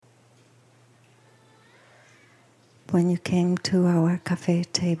when you came to our cafe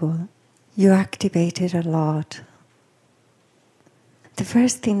table. You activated a lot. The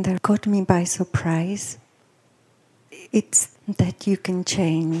first thing that caught me by surprise, it's that you can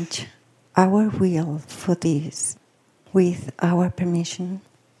change our will for this with our permission.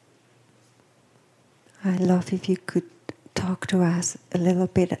 I'd love if you could talk to us a little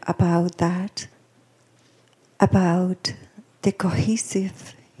bit about that, about the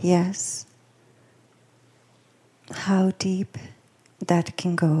cohesive yes, how deep that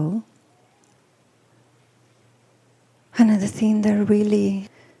can go. Another thing that really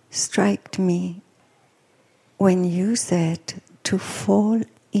struck me when you said to fall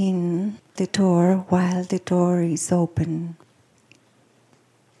in the door while the door is open.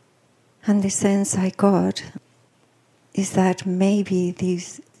 And the sense I got is that maybe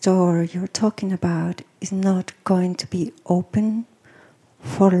this door you're talking about is not going to be open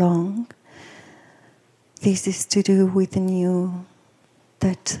for long. This is to do with the new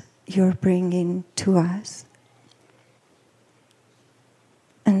that you're bringing to us.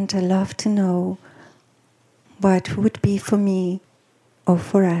 And I'd love to know what would be for me or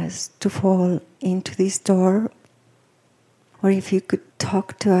for us to fall into this door, or if you could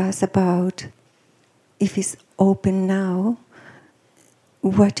talk to us about if it's open now,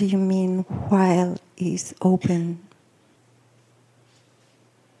 what do you mean while it's open?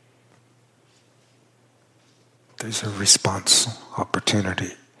 There's a response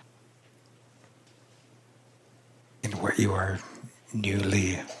opportunity in what you are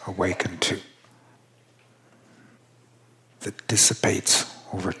newly awakened to that dissipates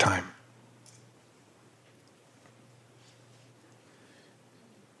over time.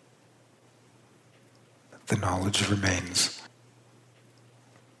 The knowledge remains.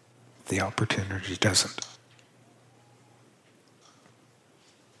 The opportunity doesn't.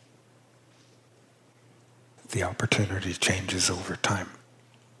 The opportunity changes over time.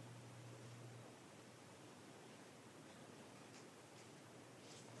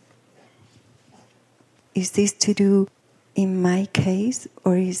 Is this to do in my case,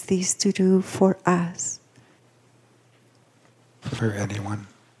 or is this to do for us? For anyone.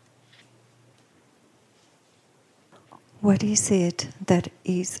 What is it that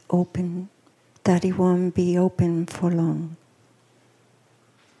is open, that it won't be open for long?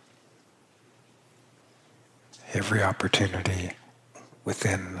 Every opportunity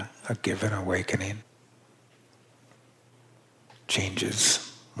within a given awakening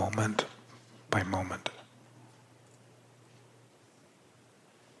changes moment by moment.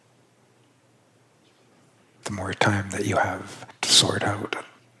 The more time that you have to sort out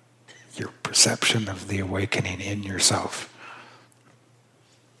your perception of the awakening in yourself,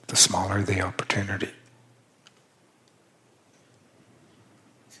 the smaller the opportunity.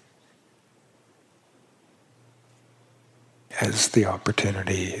 As the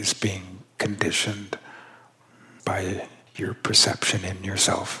opportunity is being conditioned by your perception in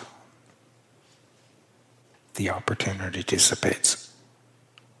yourself, the opportunity dissipates.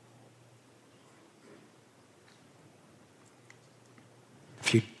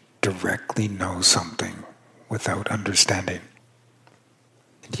 If you directly know something without understanding,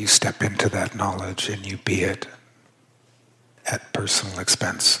 and you step into that knowledge and you be it at personal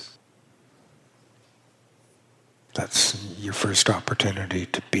expense, that's your first opportunity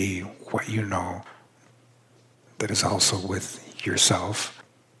to be what you know that is also with yourself,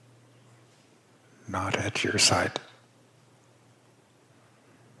 not at your side,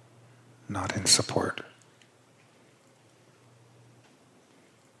 not in support.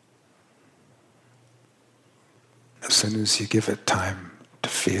 As soon as you give it time to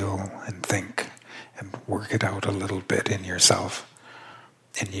feel and think and work it out a little bit in yourself,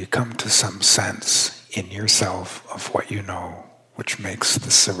 and you come to some sense in yourself of what you know, which makes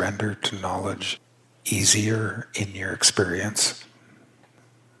the surrender to knowledge easier in your experience,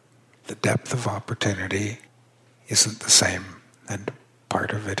 the depth of opportunity isn't the same, and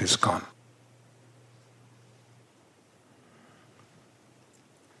part of it is gone.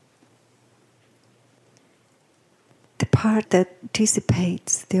 The part that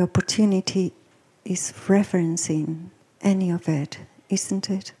dissipates the opportunity is referencing any of it, isn't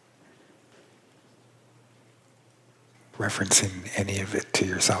it? Referencing any of it to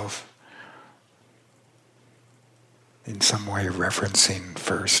yourself. In some way referencing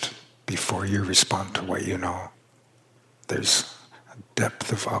first before you respond to what you know. There's a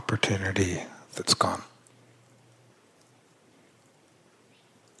depth of opportunity that's gone.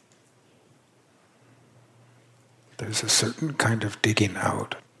 There's a certain kind of digging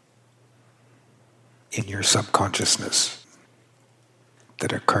out in your subconsciousness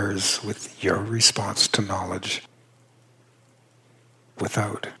that occurs with your response to knowledge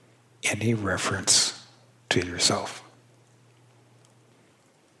without any reference to yourself.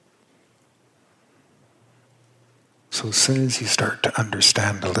 So as soon as you start to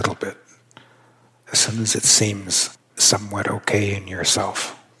understand a little bit, as soon as it seems somewhat okay in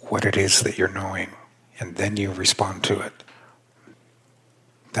yourself, what it is that you're knowing, and then you respond to it,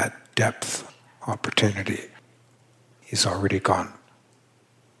 that depth opportunity is already gone.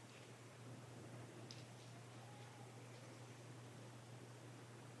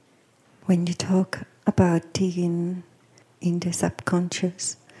 When you talk about digging in the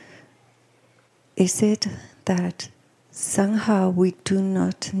subconscious, is it that somehow we do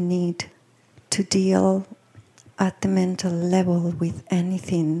not need to deal at the mental level with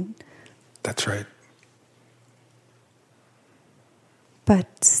anything? That's right.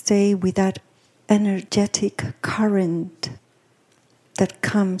 But stay with that energetic current that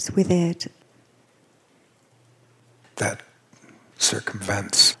comes with it. That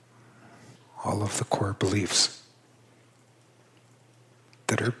circumvents all of the core beliefs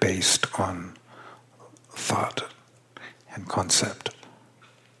that are based on thought and concept.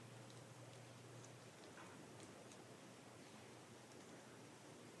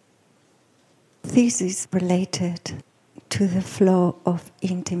 This is related to the flow of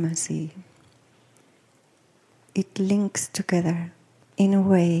intimacy. It links together in a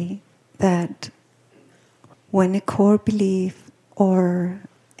way that when a core belief or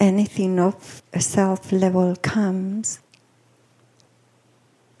anything of a self level comes,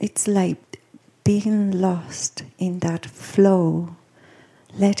 it's like being lost in that flow,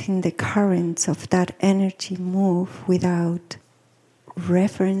 letting the currents of that energy move without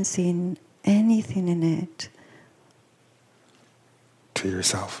referencing anything in it. To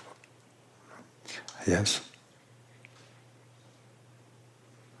yourself. Yes.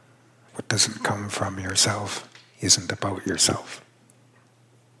 What doesn't come from yourself isn't about yourself.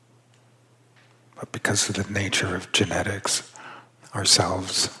 But because of the nature of genetics,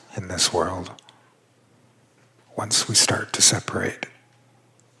 ourselves in this world, once we start to separate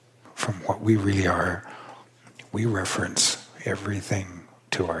from what we really are, we reference everything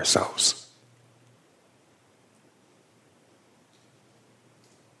to ourselves.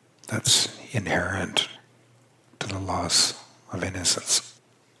 That's inherent to the loss of innocence.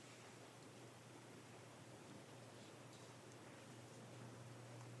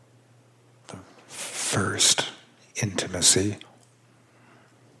 The first intimacy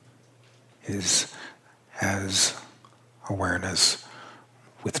is as awareness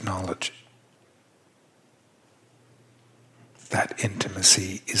with knowledge. That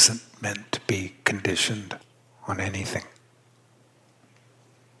intimacy isn't meant to be conditioned on anything.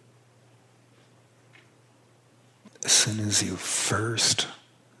 As soon as you first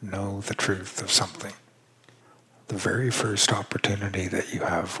know the truth of something, the very first opportunity that you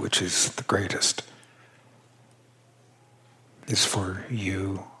have, which is the greatest, is for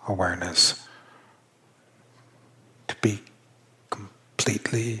you, awareness, to be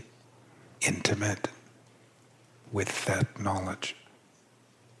completely intimate with that knowledge.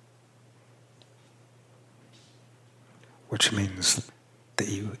 Which means that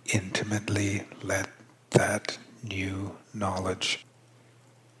you intimately let that new knowledge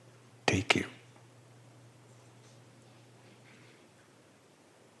take you.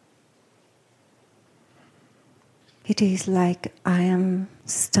 It is like I am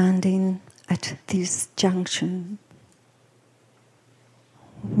standing at this junction.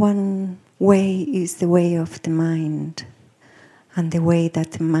 One way is the way of the mind, and the way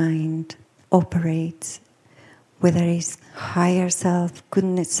that the mind operates, whether it's higher self,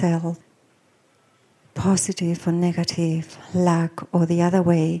 goodness self, positive or negative, lack, or the other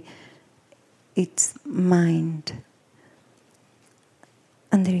way, it's mind.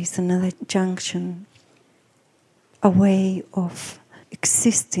 And there is another junction, a way of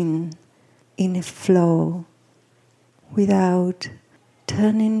existing in a flow without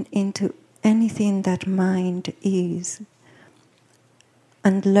turning into anything that mind is,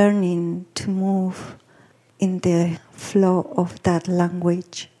 and learning to move in the flow of that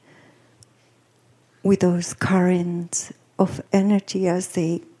language with those currents of energy as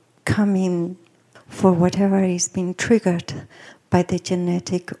they come in for whatever is being triggered by the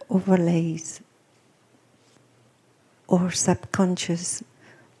genetic overlays or subconscious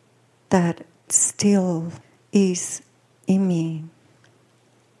that still is in me.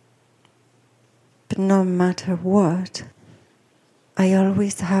 But no matter what, I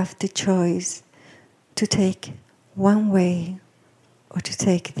always have the choice to take one way or to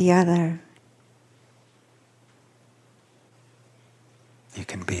take the other. You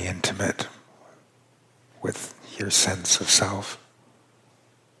can be intimate with your sense of self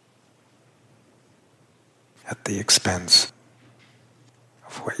at the expense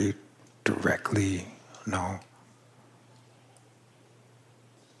of what you directly know.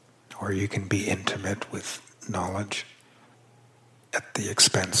 Or you can be intimate with knowledge at the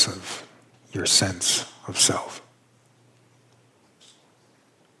expense of your sense of self.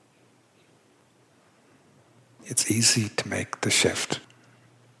 It's easy to make the shift,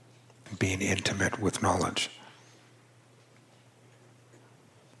 being intimate with knowledge.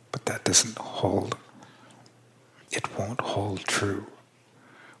 But that doesn't hold. It won't hold true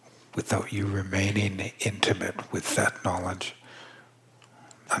without you remaining intimate with that knowledge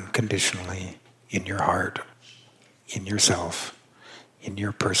unconditionally in your heart, in yourself, in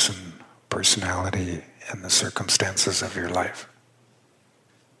your personality, and the circumstances of your life.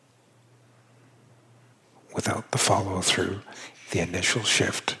 Without the follow-through, the initial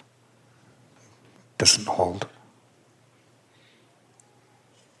shift doesn't hold.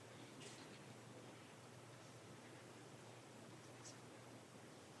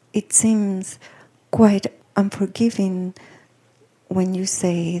 It seems quite unforgiving when you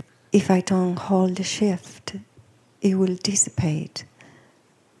say, if I don't hold the shift, it will dissipate.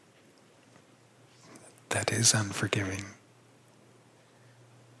 That is unforgiving.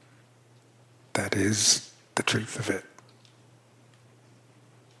 That is the truth of it.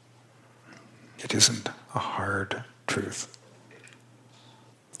 It isn't a hard truth.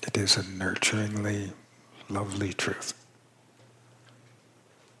 It is a nurturingly lovely truth.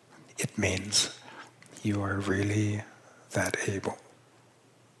 It means you are really that able.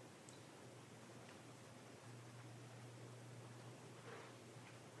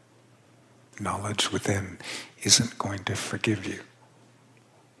 Knowledge within isn't going to forgive you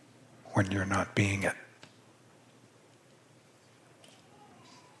when you're not being it.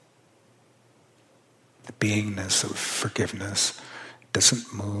 The beingness of forgiveness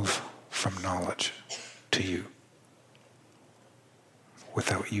doesn't move from knowledge to you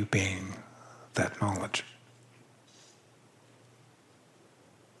without you being that knowledge.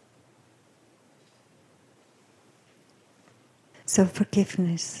 So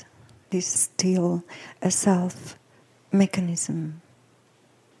forgiveness is still a self mechanism.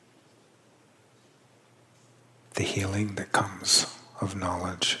 The healing that comes of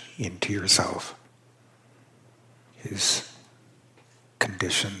knowledge into yourself is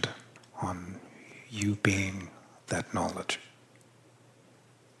conditioned on you being that knowledge.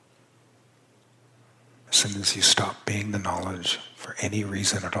 As soon as you stop being the knowledge for any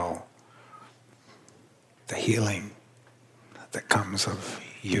reason at all, the healing that comes of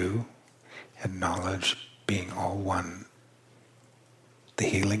you and knowledge being all one, the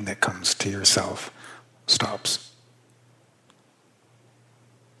healing that comes to yourself stops.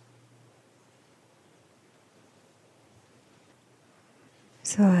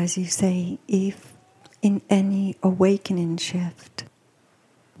 So as you say, if in any awakening shift,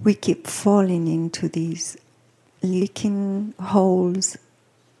 we keep falling into these leaking holes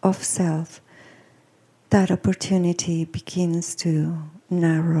of self, that opportunity begins to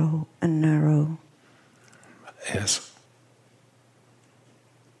narrow and narrow. Yes.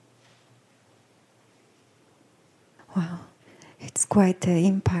 Wow, it's quite the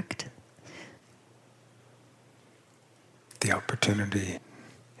impact. The opportunity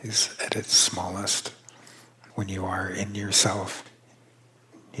is at its smallest when you are in yourself,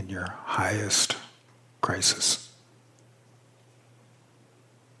 in your highest crisis.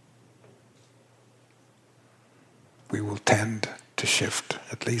 We will tend to shift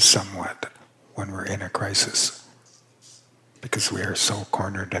at least somewhat when we're in a crisis because we are so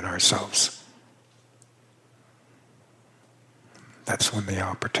cornered in ourselves. That's when the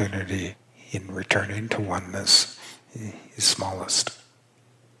opportunity in returning to oneness is smallest.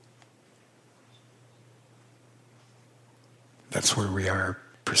 That's where we are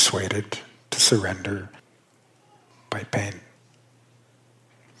persuaded to surrender by pain,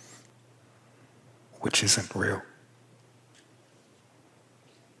 which isn't real.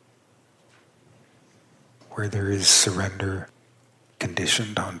 Where there is surrender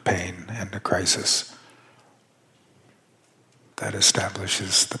conditioned on pain and a crisis, that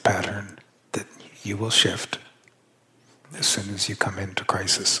establishes the pattern that you will shift as soon as you come into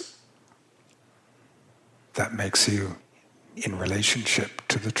crisis. That makes you in relationship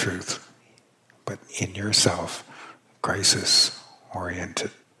to the truth, but in yourself,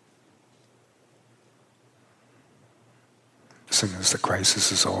 crisis-oriented. As soon as the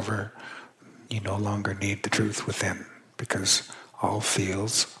crisis is over, you no longer need the truth within, because all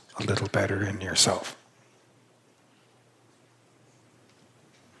feels a little better in yourself.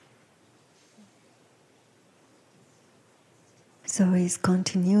 So is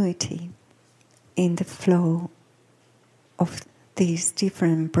continuity. in the flow of these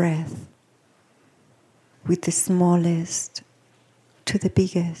different breaths, with the smallest to the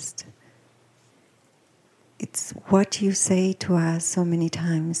biggest. It's what you say to us so many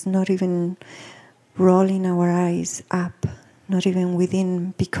times, not even rolling our eyes up, not even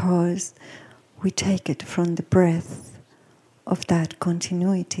within, because we take it from the breath of that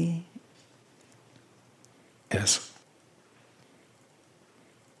continuity. Yes.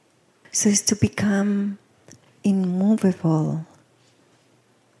 So it's to become immovable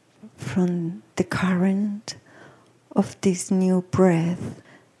from the current of this new breath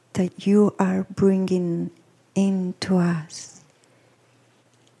that you are bringing into us.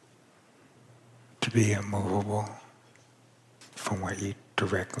 To be immovable from what you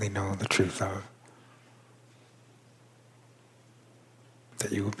directly know the truth of.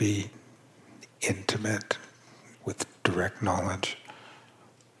 That you will be intimate with direct knowledge,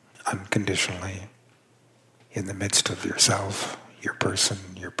 unconditionally, in the midst of yourself, your person,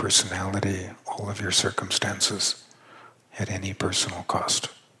 your personality, all of your circumstances, at any personal cost.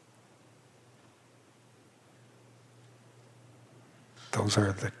 Those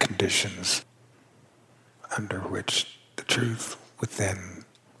are the conditions under which the truth within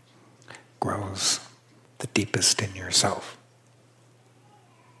grows the deepest in yourself.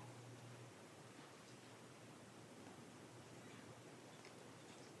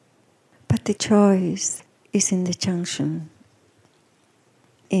 But the choice is in the junction,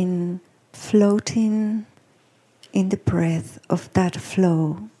 in floating in the breath of that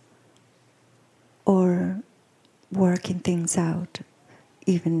flow, or working things out,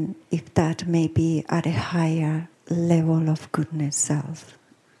 even if that may be at a higher level of goodness self.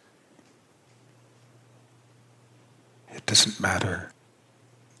 It doesn't matter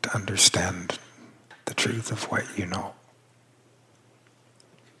to understand the truth of what you know.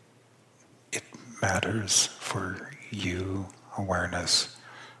 It matters for you, awareness,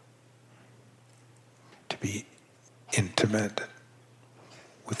 to be intimate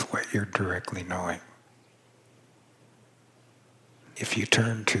with what you're directly knowing. If you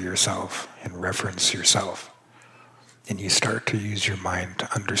turn to yourself and reference yourself, and you start to use your mind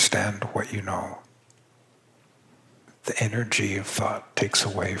to understand what you know, the energy of thought takes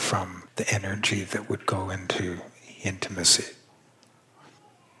away from the energy that would go into intimacy.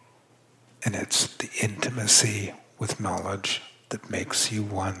 And it's the intimacy with knowledge that makes you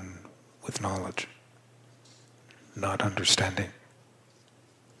one with knowledge, not understanding.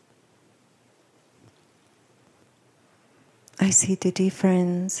 I see the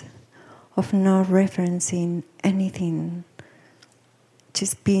difference of not referencing anything,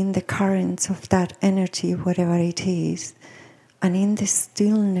 just being the currents of that energy, whatever it is, and in the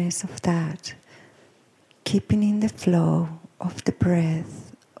stillness of that, keeping in the flow of the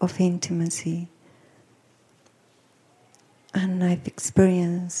breath of intimacy. And I've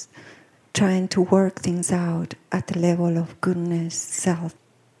experienced trying to work things out at the level of goodness self,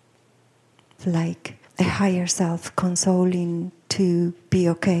 like a higher self consoling to be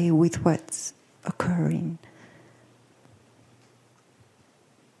okay with what's occurring.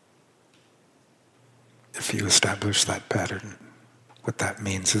 If you establish that pattern, what that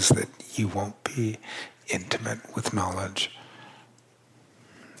means is that you won't be intimate with knowledge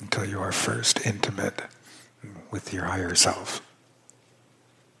until you are first intimate with your higher self.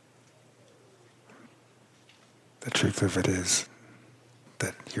 The truth of it is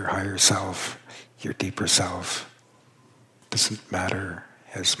that your higher self, your deeper self, doesn't matter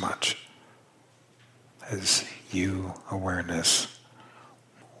as much as you, awareness,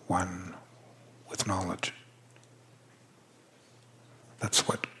 one with knowledge. That's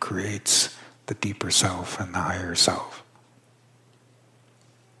what creates the deeper self and the higher self.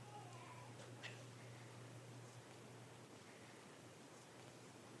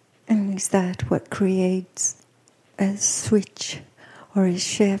 And is that what creates a switch or a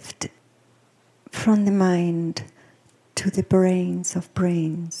shift from the mind to the brains of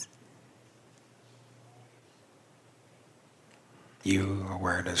brains? You,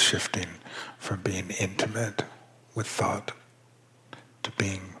 awareness, shifting from being intimate with thought to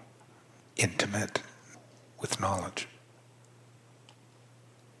being intimate with knowledge.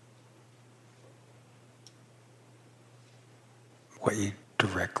 What you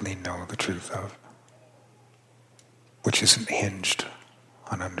directly know the truth of, which isn't hinged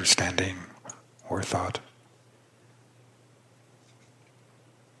on understanding or thought.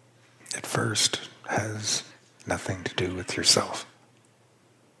 At first has nothing to do with yourself.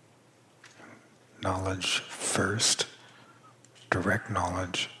 Knowledge first, direct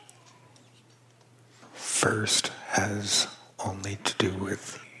knowledge, first has only to do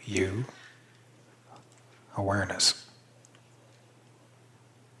with you awareness.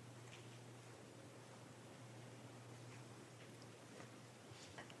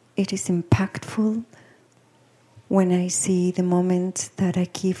 It is impactful when I see the moments that I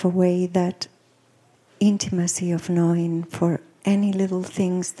give away that intimacy of knowing for any little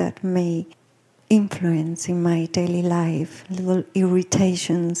things that may influence in my daily life, little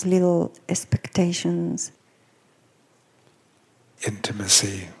irritations, little expectations.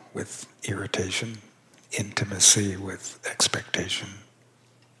 Intimacy with irritation, intimacy with expectation.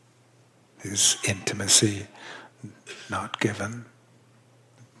 Is intimacy not given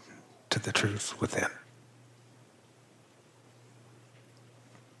to the truth within?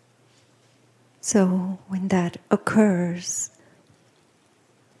 So when that occurs,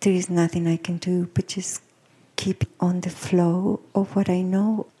 there is nothing I can do but just keep on the flow of what I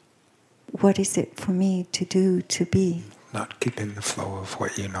know. What is it for me to do, to be? Not keeping the flow of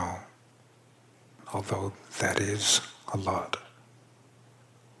what you know, although that is a lot.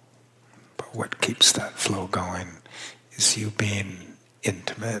 But what keeps that flow going is you being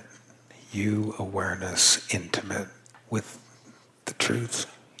intimate, you awareness intimate with the truth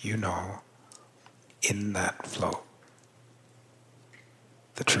you know in that flow.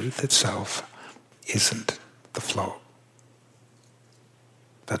 The truth itself isn't the flow.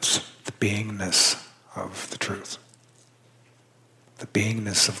 That's the beingness of the truth. The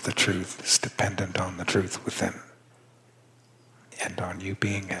beingness of the truth is dependent on the truth within and on you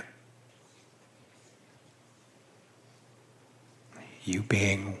being it. You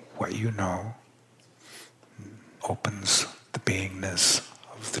being what you know opens the beingness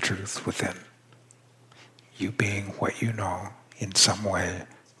of the truth within. You being what you know in some way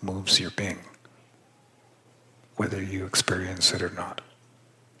moves your being, whether you experience it or not.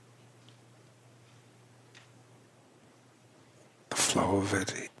 The flow of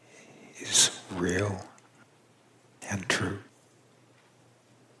it is real and true.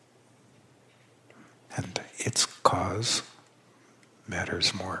 And its cause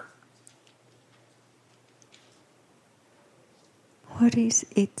matters more. What is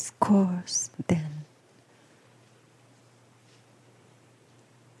its cause then?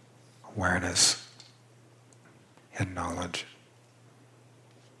 Awareness and knowledge,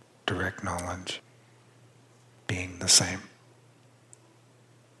 direct knowledge, being the same.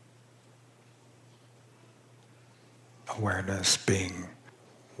 Awareness being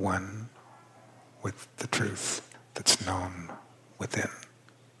one with the truth that's known within.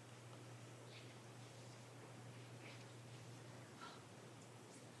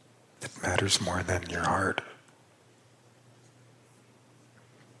 It matters more than your heart.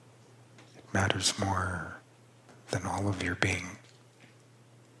 It matters more than all of your being.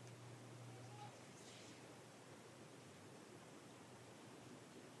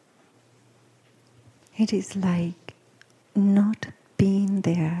 It is like not being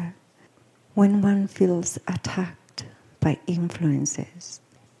there when one feels attacked by influences,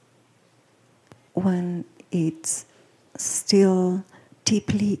 when it's still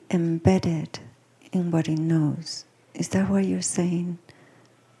deeply embedded in what it knows. Is that what you're saying?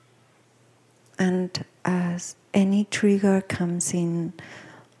 And as any trigger comes in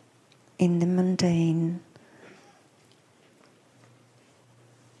the mundane,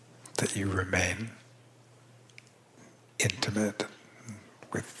 that you remain intimate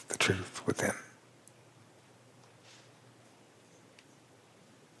with the truth within.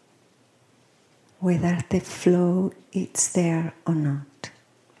 whether the flow is there or not.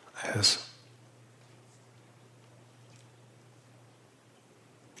 Yes.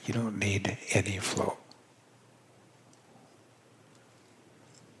 You don't need any flow.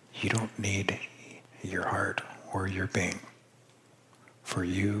 You don't need your heart or your being. For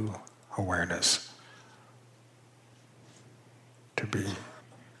you, awareness, to be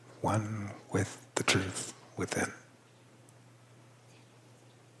one with the truth within.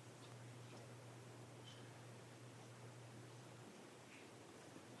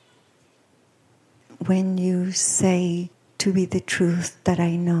 When you say to be the truth that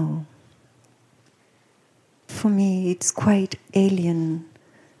I know, for me it's quite alien.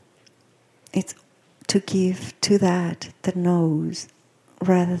 It's to give to that knows,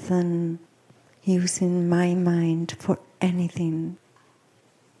 rather than using my mind for anything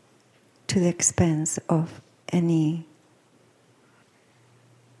to the expense of any.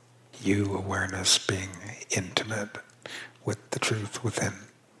 You, awareness, being intimate with the truth within.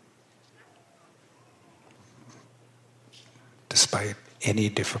 Despite any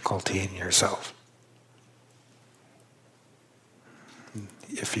difficulty in yourself.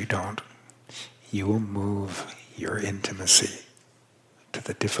 If you don't, you will move your intimacy to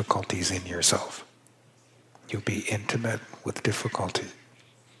the difficulties in yourself. You'll be intimate with difficulty.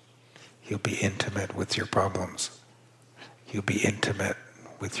 You'll be intimate with your problems. You'll be intimate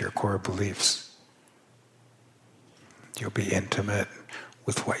with your core beliefs. You'll be intimate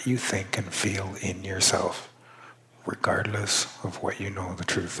with what you think and feel in yourself, regardless of what you know the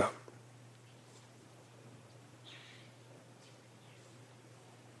truth of.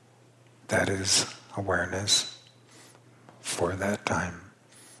 That is awareness for that time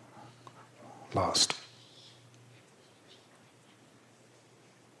lost.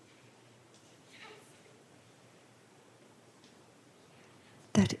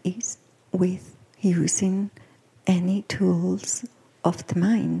 That is with using any tools of the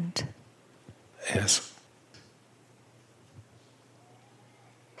mind. Yes.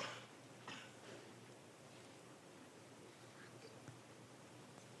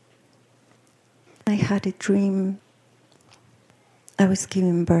 I had a dream. I was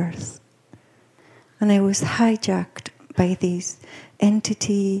giving birth, and I was hijacked by this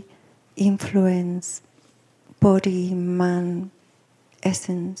entity, influence, body, man,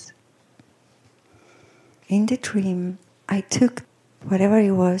 essence. In the dream, I took whatever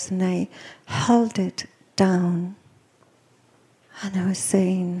it was and I held it down. And I was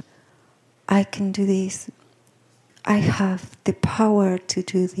saying, I can do this. I have the power to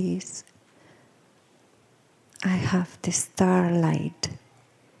do this. I have the starlight.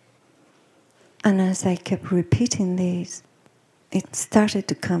 And as I kept repeating this, it started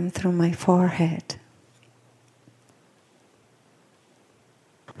to come through my forehead.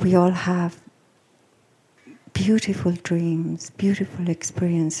 We all have beautiful dreams, beautiful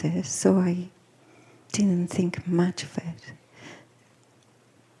experiences, so I didn't think much of it.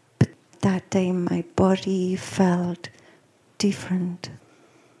 But that day my body felt different.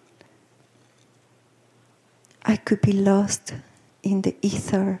 I could be lost in the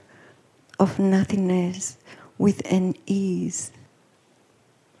ether of nothingness with an ease.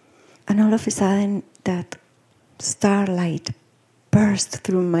 And all of a sudden that starlight burst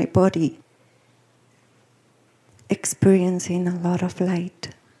through my body, experiencing a lot of light,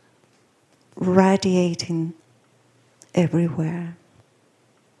 radiating everywhere.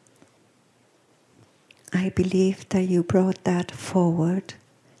 I believe that you brought that forward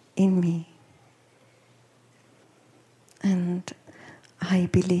in me. And I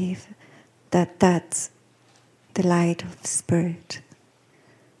believe that that's the light of the Spirit.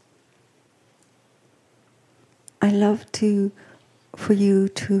 I love for you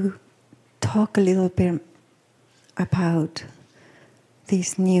to talk a little bit about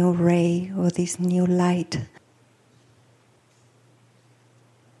this new ray or this new light.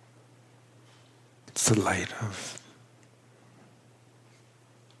 It's the light of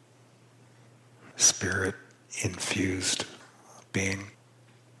Spirit-infused being.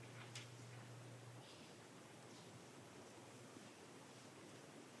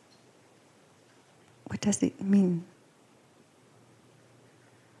 What does it mean?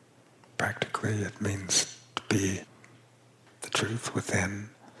 Practically, it means to be the truth within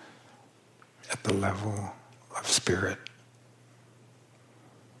at the level of spirit.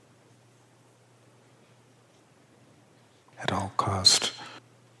 At all cost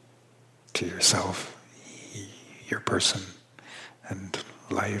to yourself, your person, and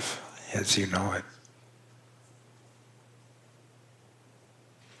life as you know it.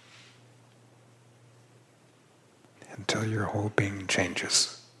 Until your whole being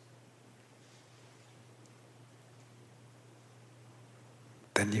changes.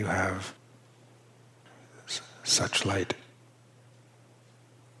 Then you have such light.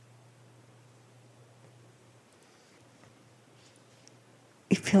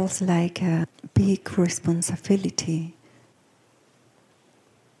 It feels like a big responsibility.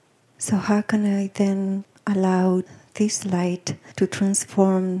 So how can I then allow this light to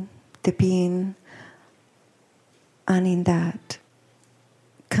transform the being, and in that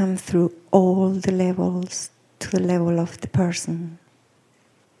come through all the levels to the level of the person?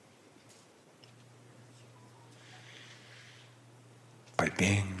 By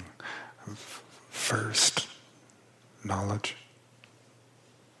being first knowledge,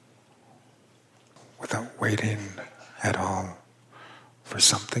 without waiting at all for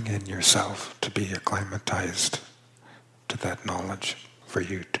something in yourself to be acclimatized to that knowledge, for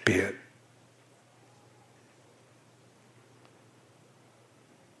you to be it.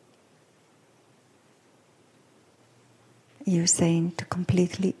 You're saying to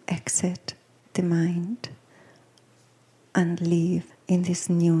completely exit the mind and live in this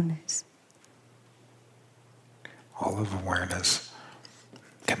newness. All of awareness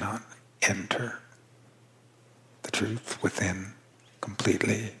cannot enter the truth within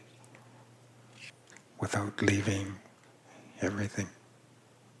completely without leaving everything.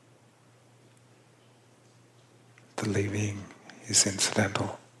 The leaving is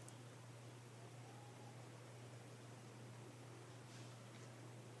incidental.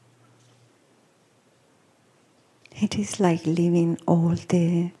 It is like leaving all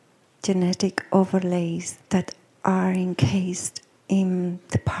the genetic overlays that are encased in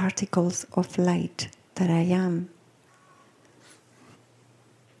the particles of light that I am.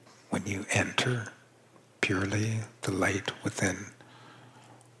 When you enter purely the light within,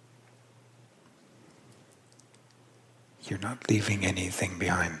 you're not leaving anything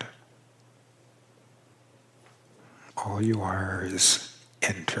behind. All you are is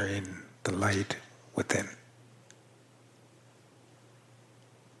entering the light within.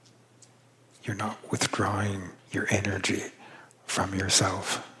 You're not withdrawing your energy from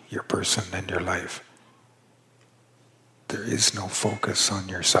yourself, your person, and your life. There is no focus on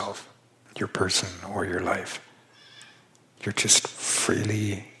yourself, your person, or your life. You're just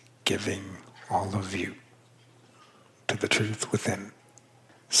freely giving all of you to the truth within.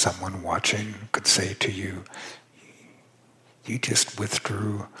 Someone watching could say to you, you just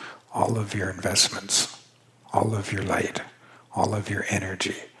withdrew all of your investments, all of your light, all of your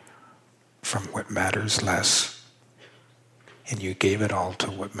energy from what matters less, and you gave it all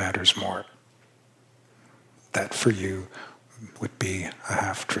to what matters more. That for you would be a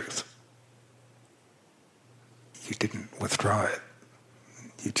half-truth. You didn't withdraw it.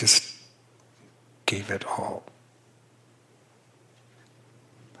 You just gave it all.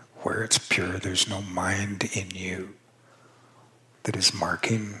 Where it's pure, there's no mind in you that is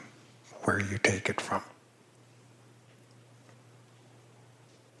marking where you take it from.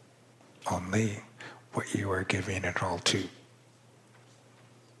 Only what you are giving it all to.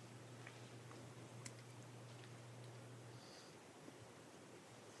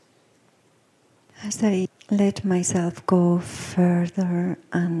 As I let myself go further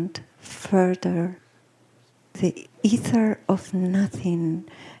and further, the ether of nothing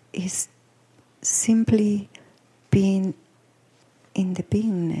is simply being in the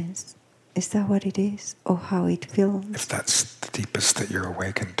beingness. Is that what it is, or how it feels? If that's the deepest that you're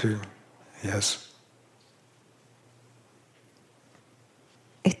awakened to, yes.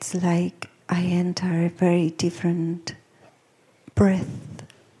 It's like I enter a very different breath.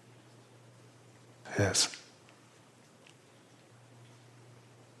 Yes.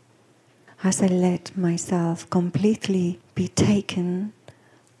 As I let myself completely be taken,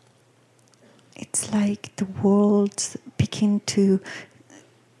 it's like the worlds begin to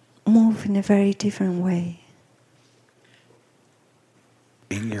move in a very different way.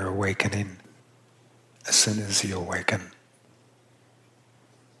 In your awakening, as soon as you awaken,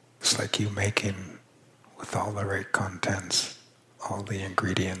 it's like you making, with all the right contents, all the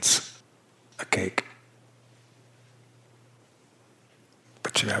ingredients, a cake.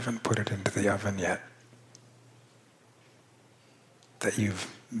 But you haven't put it into the oven yet. That you've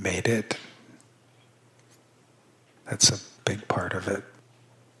made it, that's a big part of it.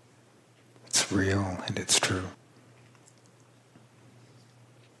 It's real and it's true.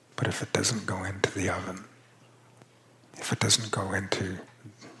 But if it doesn't go into the oven, if it doesn't go into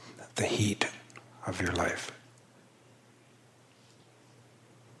the heat of your life,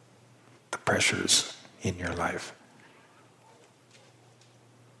 the pressures in your life,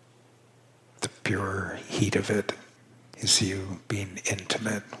 the pure heat of it is you being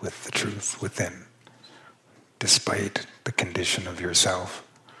intimate with the truth within, despite the condition of yourself,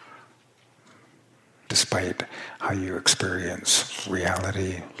 despite how you experience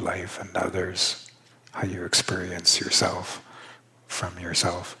reality, life, and others, how you experience yourself from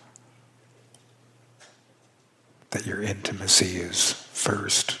yourself. That your intimacy is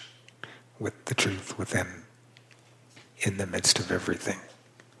first with the truth within, in the midst of everything.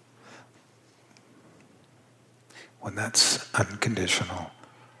 When that's unconditional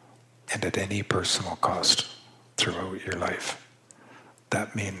and at any personal cost throughout your life,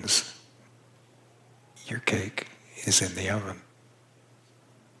 that means your cake is in the oven.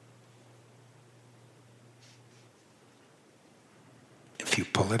 If you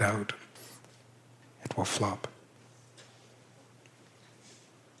pull it out, it will flop.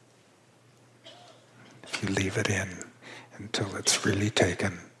 If you leave it in until it's really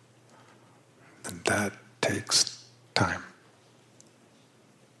taken, then that takes time.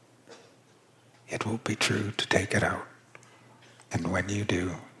 It will be true to take it out, and when you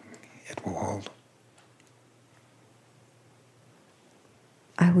do, it will hold.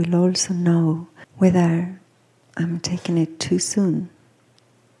 I will also know whether I'm taking it too soon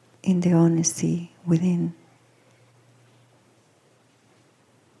in the honesty within.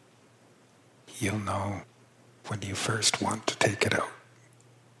 you'll know when you first want to take it out.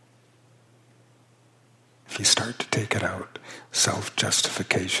 If you start to take it out,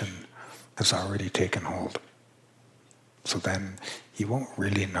 self-justification has already taken hold. So then you won't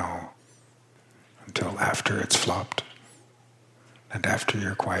really know until after it's flopped and after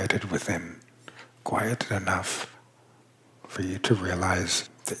you're quieted within, quieted enough for you to realize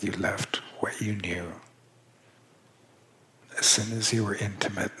that you left what you knew. As soon as you were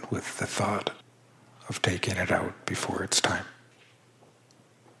intimate with the thought of taking it out before it's time.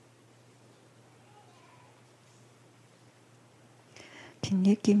 Can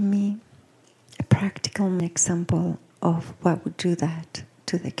you give me a practical example of what would do that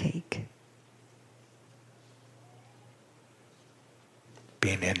to the cake?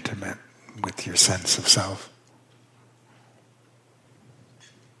 Being intimate with your sense of self.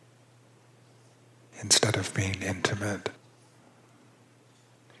 Instead of being intimate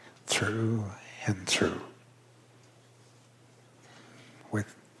through and through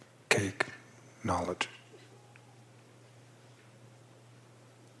with cake knowledge.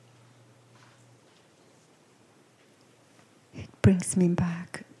 It brings me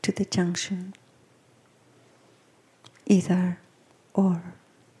back to the junction. Either or.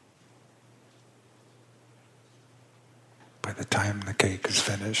 By the time the cake is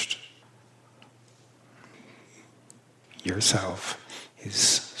finished, yourself is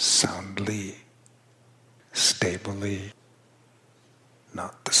soundly, stably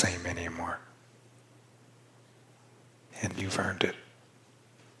not the same anymore. And you've earned it.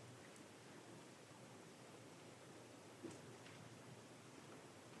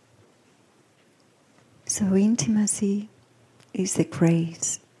 So intimacy is the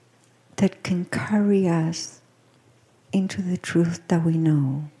grace that can carry us into the truth that we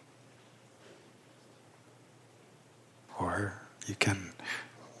know. Or you can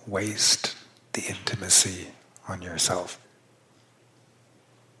waste the intimacy on yourself.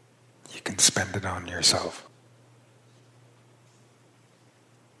 You can spend it on yourself.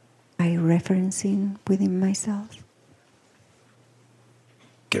 By referencing within myself.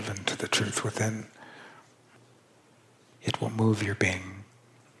 Given to the truth within, it will move your being.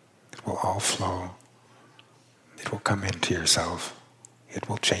 It will all flow. It will come into yourself. It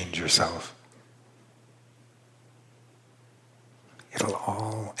will change yourself. It'll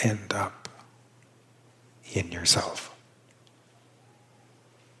all end up in yourself.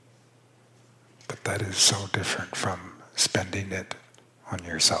 But that is so different from spending it on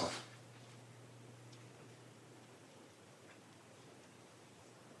yourself.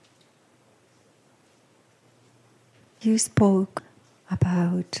 You spoke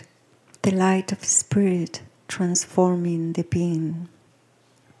about the light of spirit transforming the being.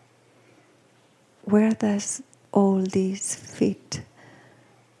 Where does all this fit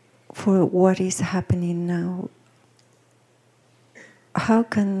for what is happening now? How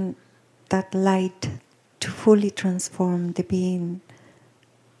can that light to fully transform the being?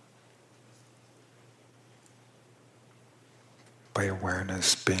 By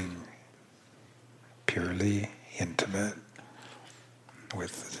awareness being purely intimate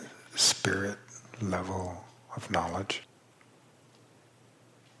with spirit level of knowledge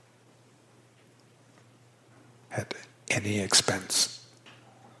at any expense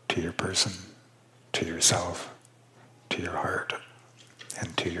to your person, to yourself, to your heart,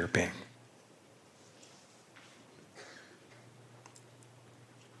 and to your being.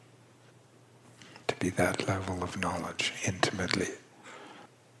 To be that level of knowledge intimately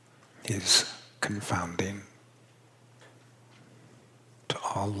is confounding to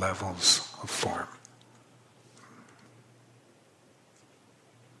all levels of form.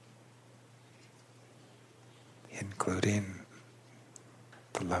 Including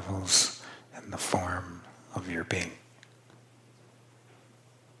the levels and the form of your being.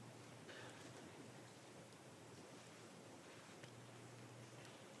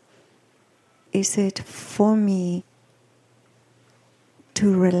 Is it for me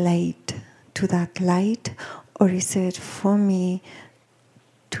to relate to that light, or is it for me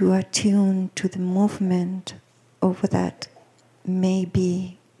to attune to the movement of that may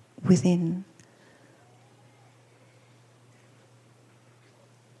be within?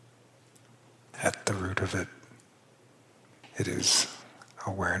 At the root of it, it is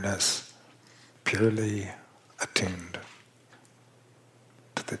awareness purely attuned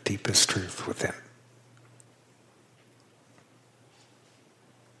to the deepest truth within.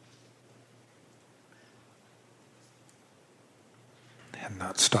 And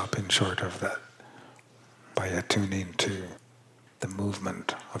not stopping short of that by attuning to the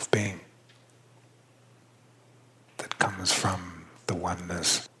movement of being that comes from the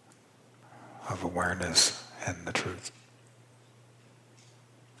oneness of awareness and the truth.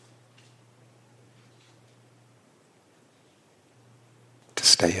 To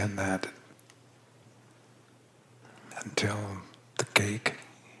stay in that until the cake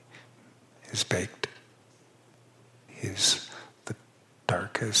is baked is the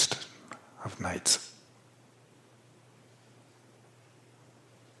darkest of nights.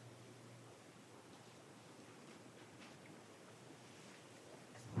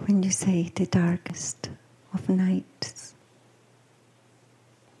 When you say the darkest of nights,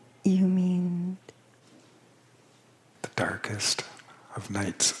 you mean The darkest of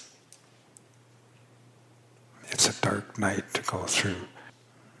nights. It's a dark night to go through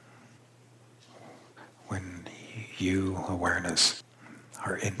when you, awareness,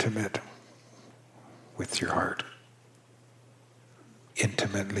 are intimate with your heart,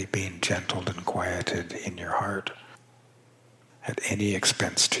 intimately being gentled and quieted in your heart at any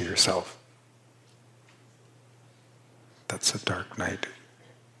expense to yourself. That's a dark night.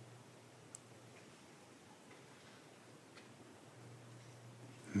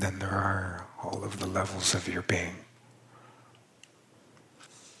 And then there are all of the levels of your being.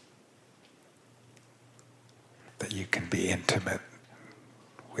 That you can be intimate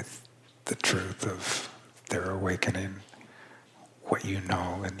with the truth of their awakening, what you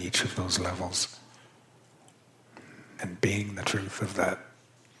know in each of those levels, and being the truth of that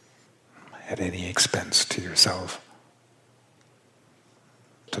at any expense to yourself,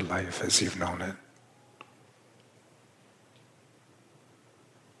 to life as you've known it.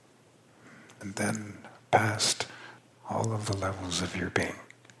 And then past all of the levels of your being,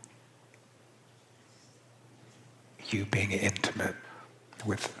 you being intimate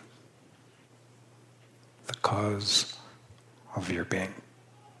with the cause of your being.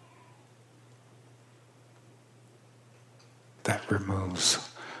 That removes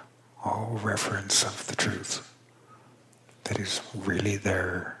all reference of the truth that is really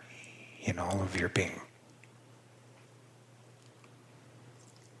there in all of your being.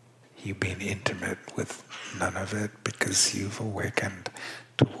 You being intimate with none of it because you've awakened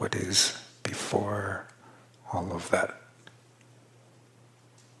to what is before all of that.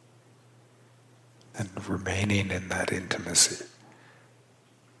 And remaining in that intimacy,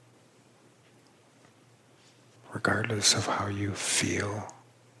 regardless of how you feel,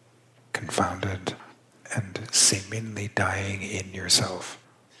 confounded and seemingly dying in yourself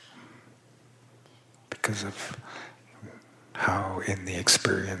because of how in the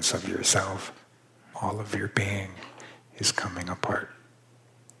experience of yourself all of your being is coming apart.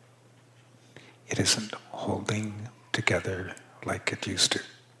 It isn't holding together like it used to.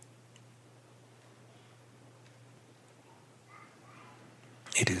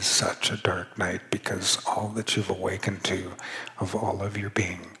 It is such a dark night because all that you've awakened to of all of your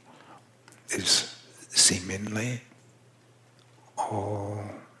being is seemingly all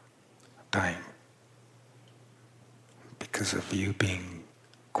dying because of you being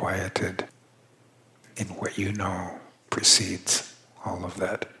quieted in what you know precedes all of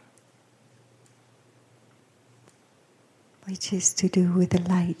that. which is to do with the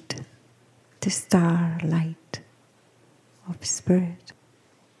light, the star light of Spirit.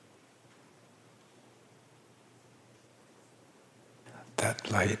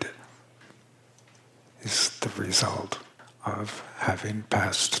 That light is the result of having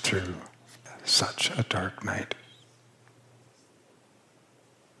passed through such a dark night.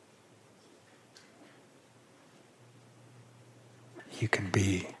 You can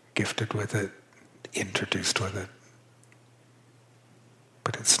be gifted with it, introduced with it,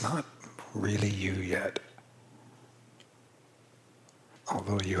 but it's not really you yet,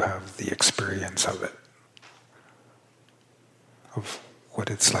 although you have the experience of it, of what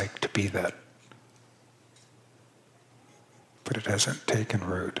it's like to be that. But it hasn't taken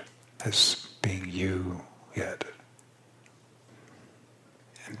root as being you yet,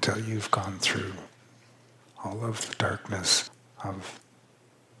 until you've gone through all of the darkness of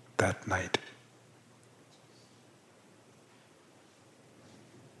that night.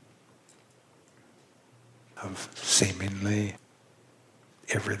 Of seemingly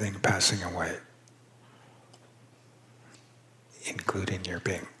everything passing away, including your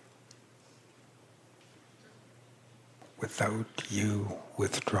being, without you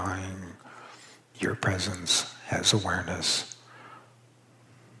withdrawing your presence as awareness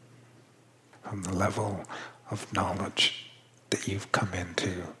from the level of knowledge that you've come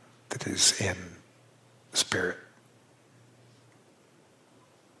into that is in Spirit.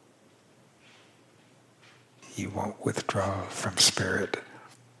 You won't withdraw from Spirit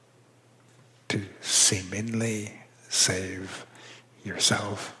to seemingly save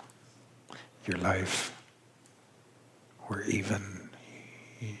yourself, your life, or even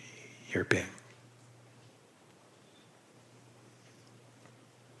your being.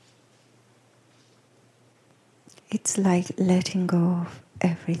 It's like letting go of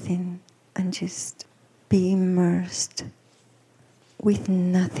everything and just be immersed with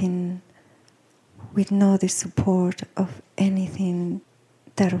nothing, with no the support of anything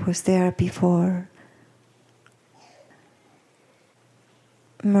that was there before.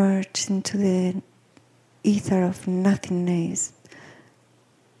 Merge into the ether of nothingness,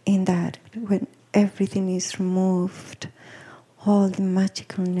 in that when everything is removed, all the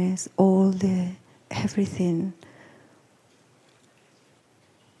magicalness, all the everything,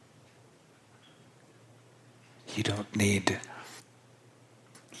 you don't need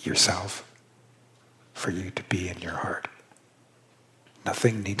yourself for you to be in your heart.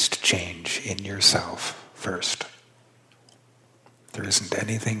 Nothing needs to change in yourself first. There isn't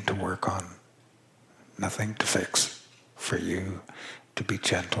anything to work on, nothing to fix for you to be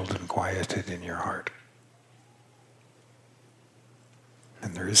gentled and quieted in your heart.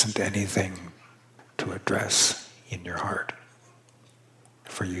 And there isn't anything to address in your heart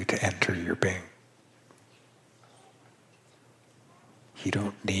for you to enter your being. You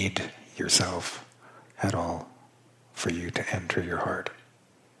don't need yourself at all for you to enter your heart.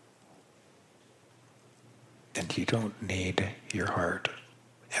 And you don't need your heart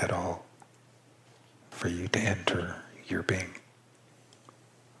at all for you to enter your being.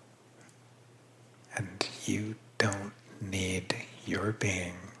 And you don't need your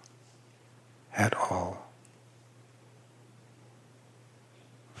being at all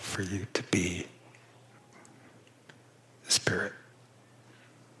for you to be spirit.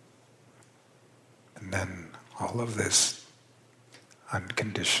 And then all of this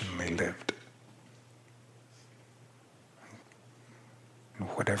unconditionally lived. And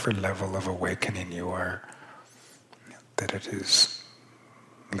whatever level of awakening you are, that it is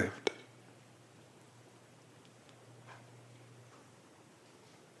lived.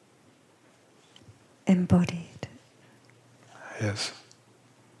 embodied. Yes.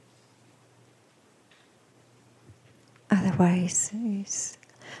 Otherwise, it's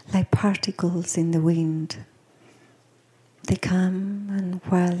like particles in the wind. They come, and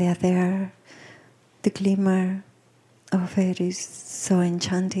while they are there, the glimmer of it is so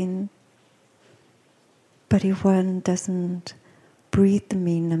enchanting. But if one doesn't breathe them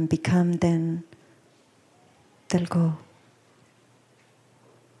in and become them, they'll go.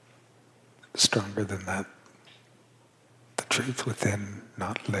 Stronger than that, the truth within,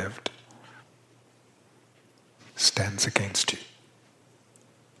 not lived, stands against you.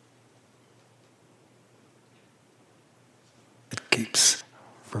 It keeps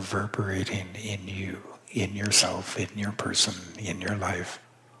reverberating in you, in yourself, in your person, in your life.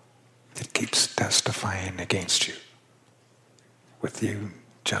 It keeps testifying against you, with you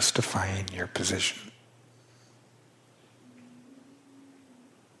justifying your position.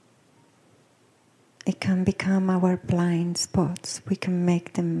 It can become our blind spots. We can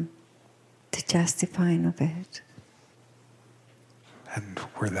make them the justifying of it. And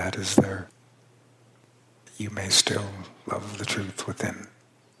where that is there, you may still love the truth within.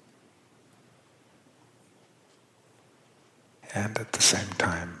 And at the same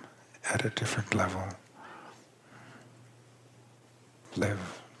time, at a different level,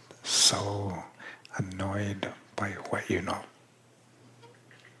 live so annoyed by what you know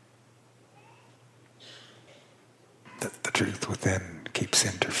that the truth within keeps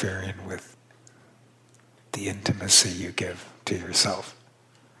interfering with the intimacy you give to yourself.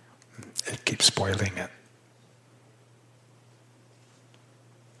 It keeps spoiling it.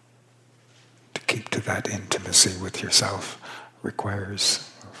 To keep to that intimacy with yourself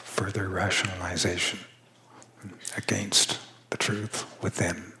requires further rationalization against the truth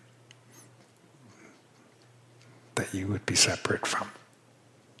within that you would be separate from.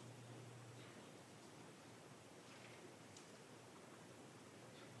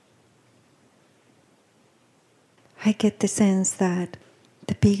 I get the sense that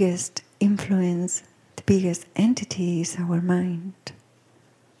the biggest influence, the biggest entity is our mind.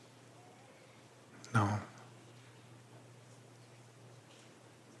 No.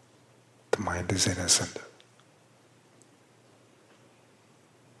 The mind is innocent.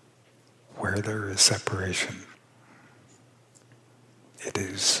 Where there is separation, it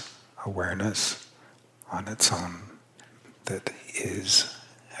is awareness on its own that is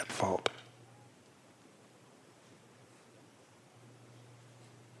at fault.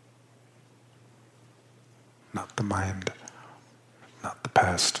 Not the mind, not the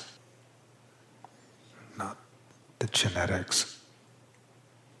past, not the genetics,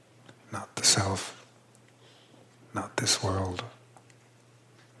 not the the self, not this world,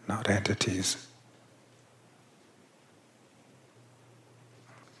 not entities.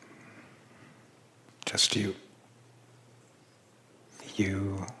 Just you.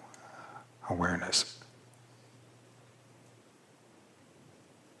 You, awareness.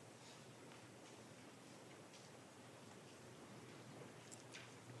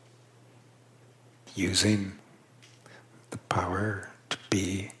 Using the power to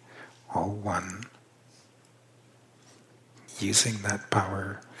be all one, using that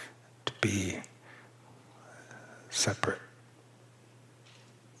power to be separate.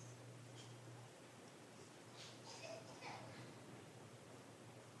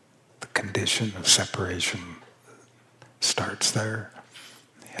 The condition of separation starts there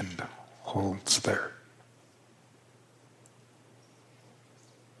and holds there.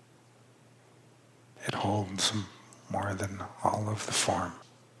 It holds more than all of the form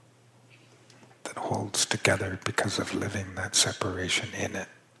that holds together because of living that separation in it.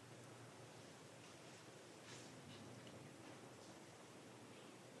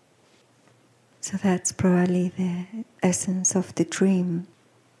 So that's probably the essence of the dream.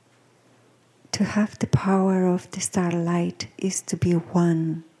 To have the power of the starlight is to be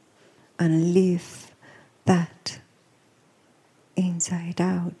one and live that inside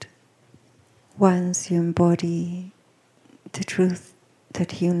out. Once you embody the truth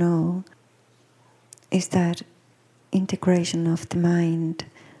that you know, is that integration of the mind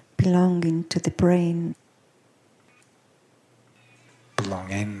belonging to the brain.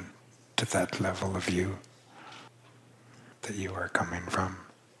 Belonging to that level of you that you are coming from,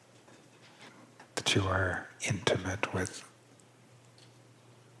 that you are intimate with,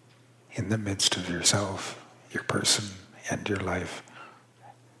 in the midst of yourself, your person, and your life,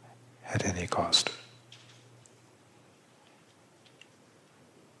 at any cost.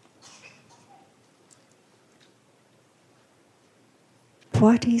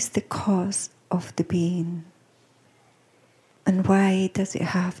 What is the cause of the being? And why does it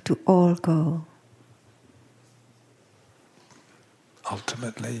have to all go?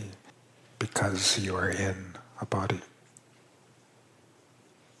 Ultimately, because you are in a body.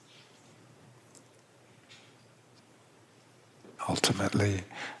 Ultimately,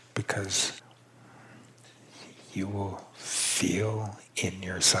 because you will feel in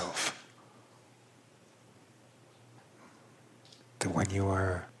yourself that when you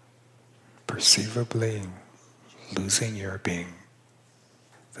are perceivably losing your being,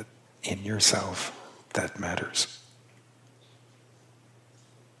 that in yourself that matters.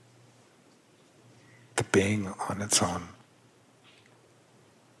 The being on its own,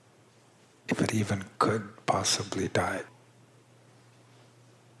 if it even could possibly die,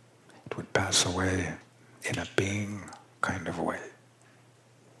 it would pass away in a being kind of way.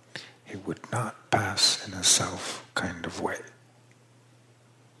 It would not pass in a self kind of way.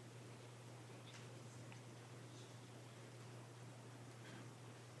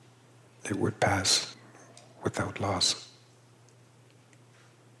 It would pass without loss.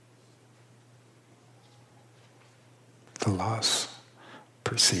 The loss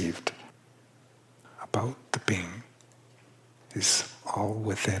perceived about the being is all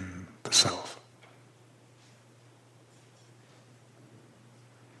within the self.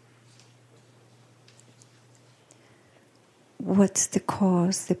 What's the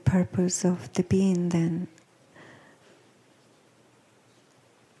cause, the purpose of the being then?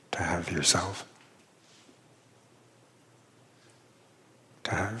 To have yourself.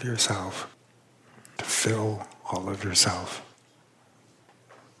 To have yourself. To fill all of yourself.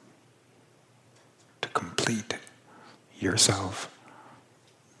 To complete yourself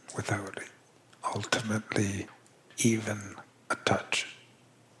without ultimately even a touch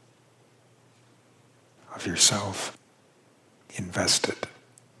of yourself invested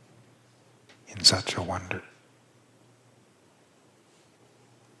in such a wonder.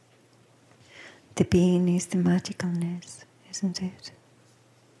 The being is the magicalness, isn't it?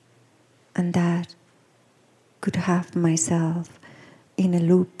 And that could have myself in a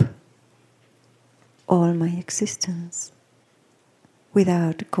loop all my existence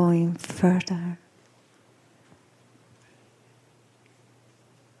without going further.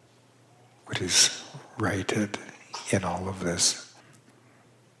 What is righted in all of this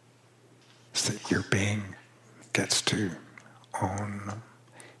is that your being gets to own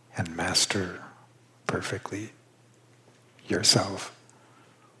and master perfectly yourself.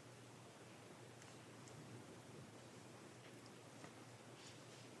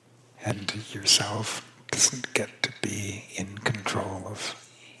 And yourself doesn't get to be in control of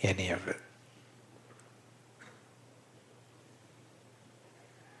any of it.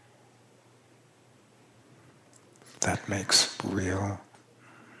 that makes real,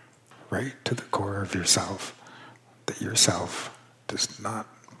 right to the core of yourself, that yourself does not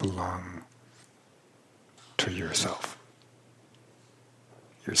belong to yourself.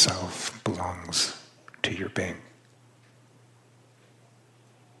 Yourself belongs to your being.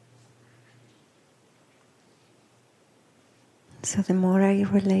 So the more I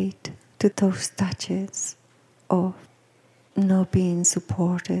relate to those touches of not being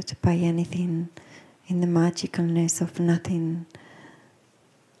supported by anything, in the magicalness of nothing,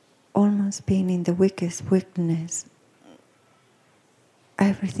 almost being in the weakest weakness,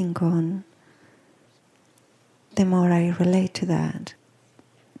 everything gone, the more I relate to that.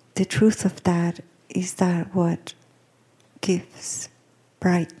 The truth of that is that what gives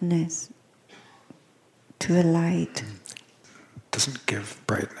brightness to the light. It doesn't give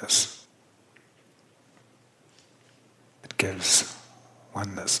brightness. It gives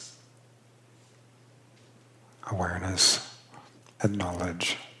oneness, awareness, and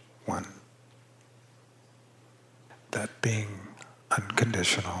knowledge, one. That being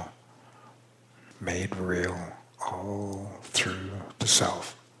unconditional, made real all through the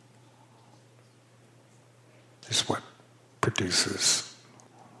self, is what produces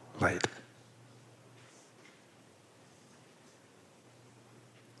light.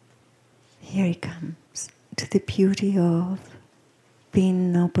 Here it comes to the beauty of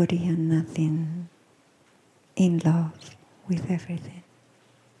being nobody and nothing, in love with everything.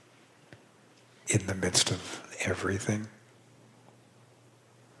 In the midst of everything,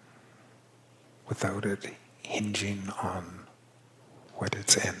 without it hinging on what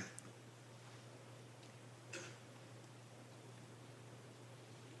it's in.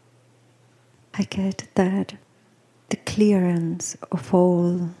 I get that the clearance of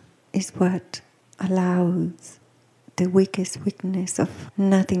all is what allows the weakest weakness of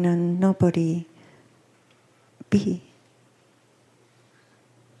nothing and nobody be.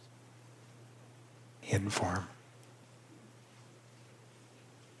 In form.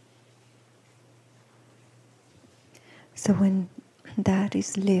 So when that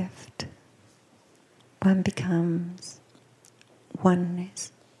is lived, one becomes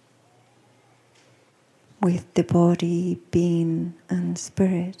oneness with the body, being, and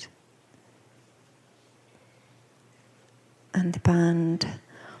spirit. And the band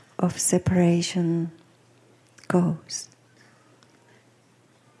of separation goes.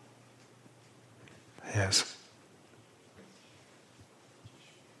 Yes.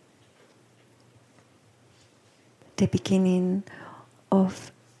 The beginning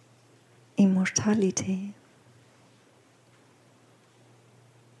of immortality.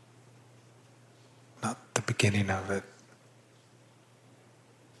 Not the beginning of it,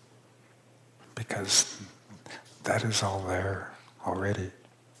 because that is all there already,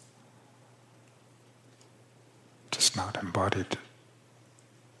 just not embodied.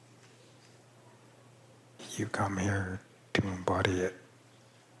 You come here to embody it.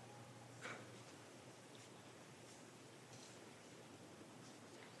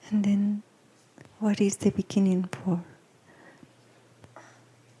 And then, what is the beginning for?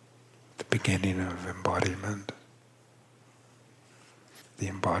 The beginning of embodiment. The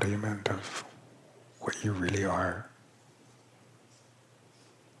embodiment of what you really are.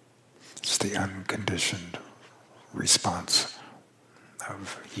 It's the unconditioned response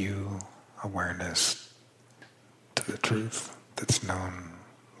of you, awareness, to the truth that's known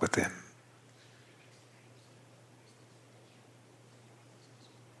within.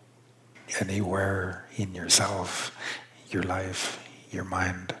 Anywhere in yourself, your life, your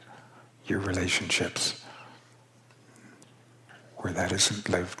mind, your relationships, where that isn't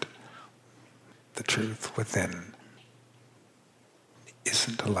lived, the truth within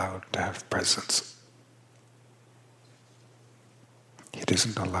isn't allowed to have presence. It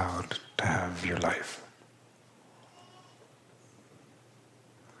isn't allowed to have your life.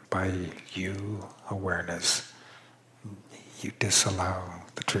 By you, awareness, you disallow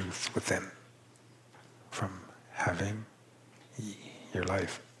the truth within from having your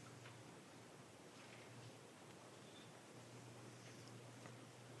life.